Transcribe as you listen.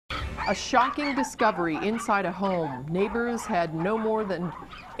A shocking discovery inside a home. Neighbors had no more than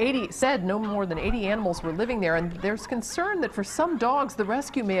 80 animals were living there, and there's concern that for some dogs the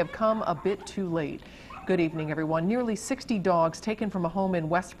rescue may have come a bit too late. Good evening, everyone. Nearly 60 dogs taken from a home in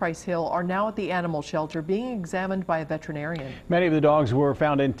West Price Hill are now at the animal shelter being examined by a veterinarian. Many of the dogs were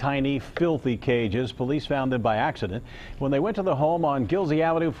found in tiny, filthy cages. Police found them by accident when they went to the home on Gilsey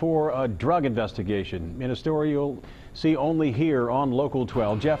Avenue for a drug investigation. In a story you'll see only here on Local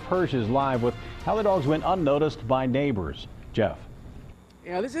 12, Jeff Hirsh is live with how the dogs went unnoticed by neighbors. Jeff.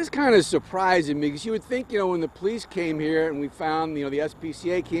 Yeah, this is kind of surprising because you would think, when the police came here and we found, the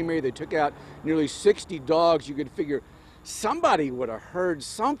SPCA came here, they took out nearly 60 dogs, you could figure somebody would have heard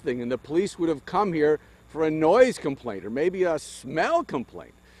something and the police would have come here for a noise complaint or maybe a smell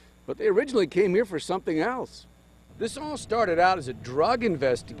complaint. But they originally came here for something else. This all started out as a drug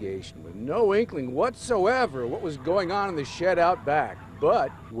investigation with no inkling whatsoever what was going on in the shed out back. But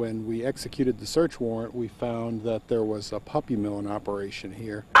when we executed the search warrant, we found that there was a puppy mill in operation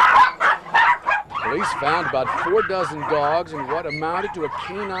here. Police found about 4 dozen dogs in what amounted to a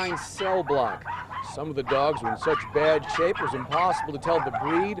canine cell block. Some of the dogs were in such bad shape it was impossible to tell the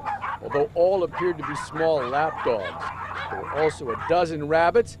breed, although all appeared to be small lap dogs. There were also a dozen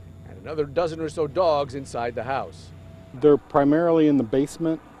rabbits and another dozen or so dogs inside the house. They're primarily in the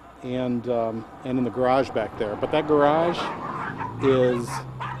basement and in the garage back there, but that garage is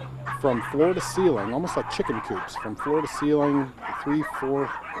from floor to ceiling, almost like chicken coops, from floor to ceiling, 3, 4,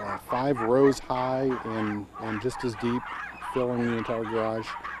 5 rows high and just as deep, filling the entire garage.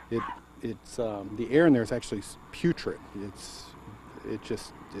 It's the air in there is actually putrid. It's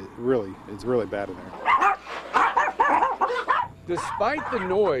really bad in there. Despite the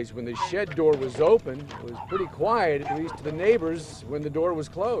noise when the shed door was open, it was pretty quiet, at least to the neighbors, when the door was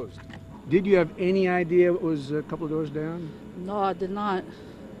closed. Did you have any idea what was a couple of doors down? No, I did not.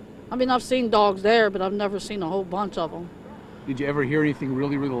 I mean, I've seen dogs there, but I've never seen a whole bunch of them. Did you ever hear anything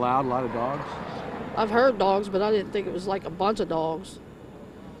really, really loud, a lot of dogs? I've heard dogs, but I didn't think it was like a bunch of dogs.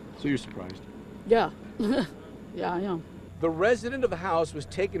 So you're surprised? Yeah. Yeah, I am. The resident of the house was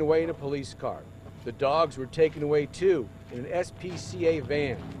taken away in a police car. The dogs were taken away too in an SPCA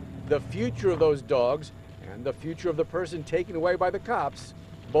van. The future of those dogs and the future of the person taken away by the cops,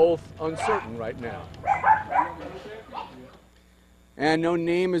 both uncertain right now. And no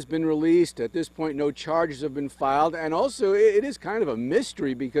name has been released. At this point, no charges have been filed. And also, it is kind of a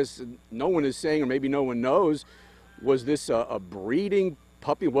mystery because no one is saying, or maybe no one knows, was this a breeding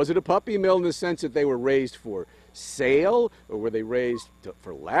puppy? Was it a puppy mill in the sense that they were raised for sale, or were they raised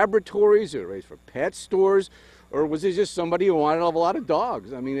for laboratories, or raised for pet stores, or was it just somebody who wanted a lot of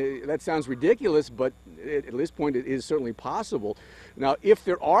dogs? I mean, that sounds ridiculous, but at this point it is certainly possible. Now, if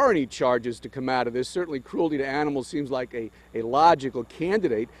there are any charges to come out of this, certainly cruelty to animals seems like a logical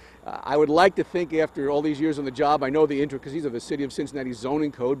candidate. I would like to think after all these years on the job, I know the intricacies of the city of Cincinnati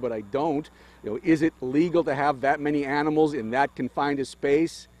zoning code, but I don't. Is it legal to have that many animals in that confined a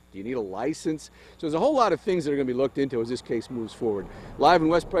space? Do you need a license? So there's a whole lot of things that are going to be looked into as this case moves forward. Live in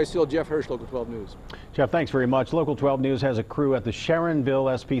West Price Hill, Jeff Hirsh, Local 12 News. Jeff, thanks very much. Local 12 News has a crew at the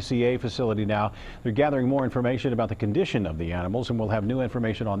Sharonville SPCA facility now. They're gathering more information about the condition of the animals, and we'll have new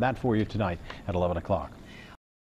information on that for you tonight at 11 o'clock.